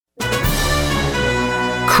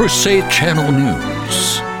Crusade Channel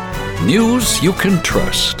News. News you can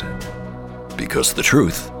trust. Because the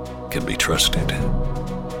truth can be trusted.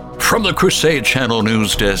 From the Crusade Channel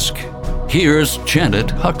News Desk, here's Janet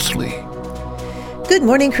Huxley. Good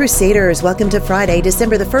morning, Crusaders. Welcome to Friday,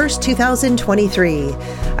 December the 1st, 2023.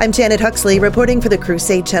 I'm Janet Huxley, reporting for the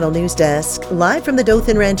Crusade Channel News Desk, live from the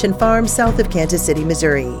Dothan Ranch and Farm south of Kansas City,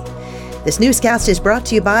 Missouri. This newscast is brought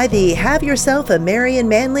to you by the Have Yourself a Merry and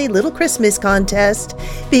Manly Little Christmas contest,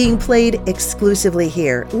 being played exclusively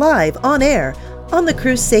here, live on air, on the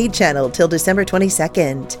Crusade Channel till December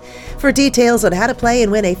 22nd. For details on how to play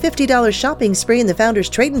and win a $50 shopping spree in the Founders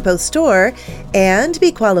Trade & Post store and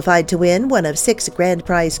be qualified to win one of 6 grand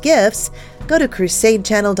prize gifts, go to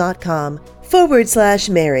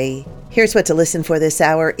crusadechannel.com/Mary. Here's what to listen for this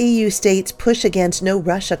hour. EU states push against no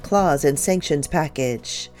Russia clause in sanctions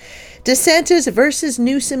package. DeSantis versus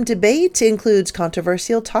Newsom debate includes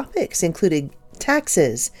controversial topics, including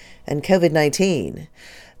taxes and COVID-19.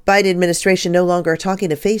 Biden administration no longer talking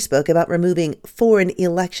to Facebook about removing foreign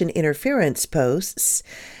election interference posts.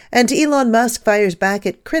 And Elon Musk fires back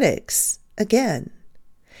at critics again.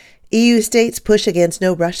 EU states push against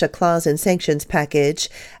no Russia clause in sanctions package.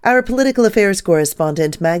 Our political affairs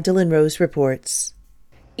correspondent Magdalene Rose reports.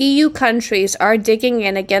 EU countries are digging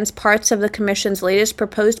in against parts of the Commission's latest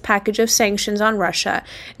proposed package of sanctions on Russia,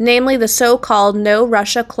 namely the so-called No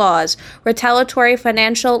Russia Clause, retaliatory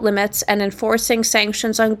financial limits, and enforcing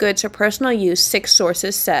sanctions on goods for personal use, 6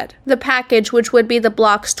 sources said. The package, which would be the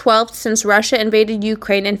bloc's 12th since Russia invaded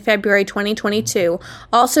Ukraine in February 2022,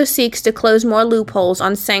 also seeks to close more loopholes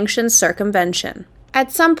on sanctions circumvention. At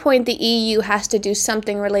some point, the EU has to do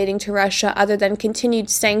something relating to Russia other than continued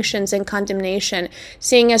sanctions and condemnation,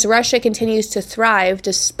 seeing as Russia continues to thrive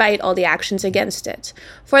despite all the actions against it.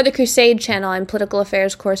 For the Crusade Channel, I'm political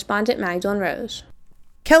affairs correspondent Magdalene Rose.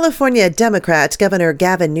 California Democrat Governor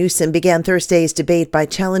Gavin Newsom began Thursday's debate by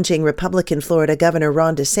challenging Republican Florida Governor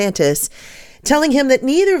Ron DeSantis, telling him that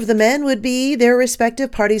neither of the men would be their respective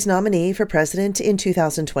party's nominee for president in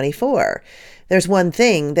 2024. There's one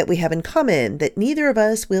thing that we have in common, that neither of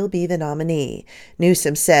us will be the nominee,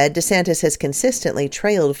 Newsom said. DeSantis has consistently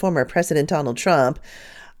trailed former President Donald Trump.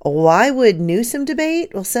 Why would Newsom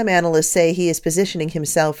debate? Well, some analysts say he is positioning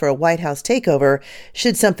himself for a White House takeover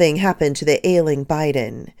should something happen to the ailing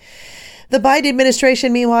Biden. The Biden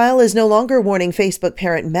administration, meanwhile, is no longer warning Facebook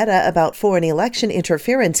parent Meta about foreign election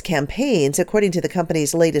interference campaigns, according to the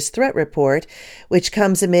company's latest threat report, which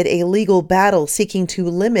comes amid a legal battle seeking to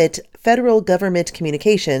limit federal government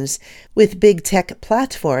communications with big tech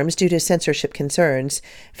platforms due to censorship concerns.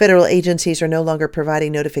 Federal agencies are no longer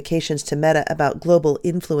providing notifications to Meta about global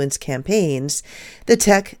influence campaigns, the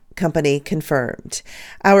tech company confirmed.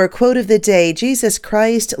 Our quote of the day, Jesus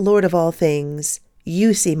Christ, Lord of all things.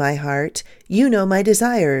 You see my heart, you know my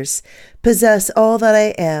desires. Possess all that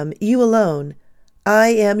I am, you alone. I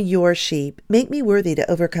am your sheep. Make me worthy to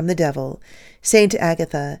overcome the devil. Saint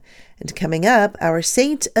Agatha. And coming up, our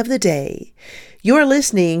saint of the day. You're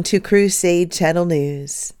listening to Crusade Channel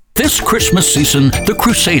News. This Christmas season, the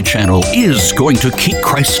Crusade Channel is going to keep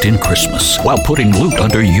Christ in Christmas while putting loot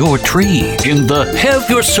under your tree in the Have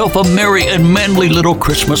Yourself a Merry and Manly Little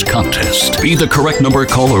Christmas contest. Be the correct number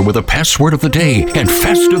caller with a password of the day, and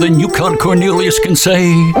faster than Yukon Cornelius can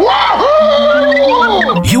say,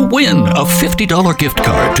 Wahoo! You win a $50 gift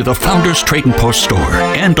card to the Founders Trade & Post store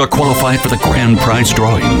and are qualified for the grand prize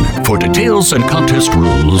drawing. For details and contest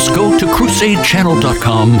rules, go to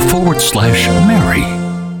crusadechannel.com/Mary.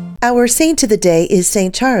 Our saint of the day is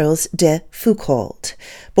Saint Charles de Foucauld.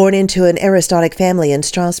 Born into an aristocratic family in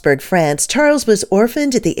Strasbourg, France, Charles was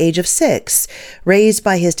orphaned at the age of 6, raised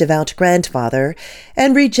by his devout grandfather,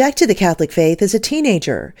 and rejected the Catholic faith as a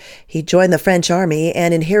teenager. He joined the French army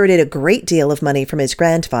and inherited a great deal of money from his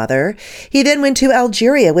grandfather. He then went to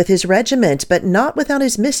Algeria with his regiment, but not without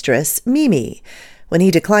his mistress, Mimi. When he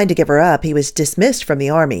declined to give her up, he was dismissed from the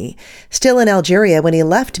army. Still in Algeria, when he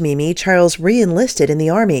left Mimi, Charles re-enlisted in the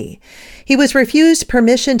army. He was refused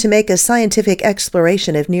permission to make a scientific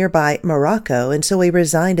exploration of nearby Morocco, and so he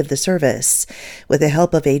resigned of the service. With the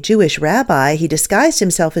help of a Jewish rabbi, he disguised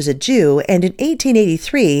himself as a Jew, and in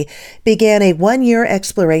 1883 began a 1-year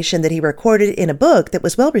exploration that he recorded in a book that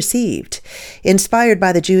was well received. Inspired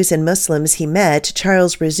by the Jews and Muslims he met,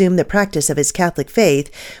 Charles resumed the practice of his Catholic faith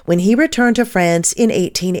when he returned to France in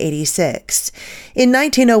 1886. In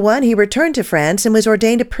 1901, he returned to France and was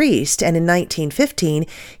ordained a priest, and in 1915,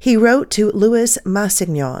 he wrote to Louis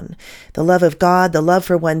Massignon, "The love of God, the love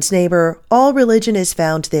for one's neighbor, all religion is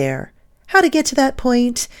found there. How to get to that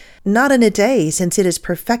point? Not in a day, since it is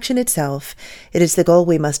perfection itself. It is the goal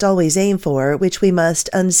we must always aim for, which we must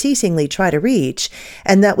unceasingly try to reach,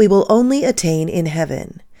 and that we will only attain in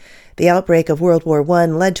heaven. The outbreak of World War I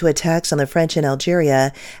led to attacks on the French in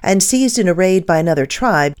Algeria, and seized in a raid by another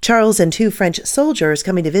tribe, Charles and 2 French soldiers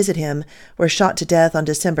coming to visit him were shot to death on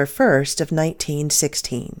December 1st of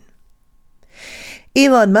 1916.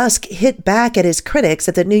 Elon Musk hit back at his critics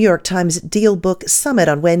at the New York Times Deal Book Summit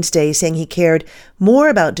on Wednesday, saying he cared more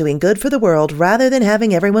about doing good for the world rather than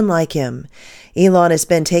having everyone like him. Elon has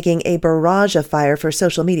been taking a barrage of fire for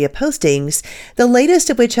social media postings, the latest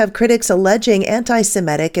of which have critics alleging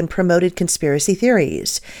anti-Semitic and promoted conspiracy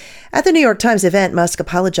theories. At the New York Times event, Musk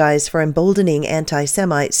apologized for emboldening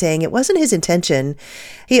anti-Semites, saying it wasn't his intention.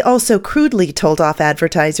 He also crudely told off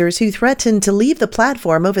advertisers who threatened to leave the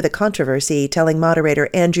platform over the controversy, telling moderator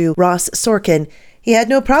Andrew Ross Sorkin, "He had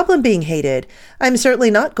no problem being hated. I'm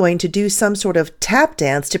certainly not going to do some sort of tap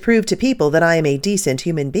dance to prove to people that I am a decent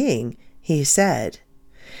human being," he said.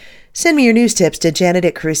 Send me your news tips to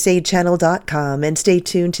janet@crusadechannel.com and stay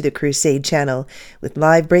tuned to the Crusade Channel with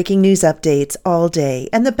live breaking news updates all day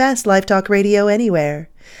and the best live talk radio anywhere.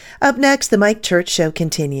 Up next, the Mike Church Show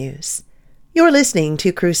continues. You're listening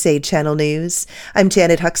to Crusade Channel News. I'm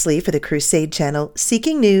Janet Huxley for the Crusade Channel,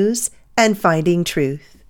 seeking news and finding truth.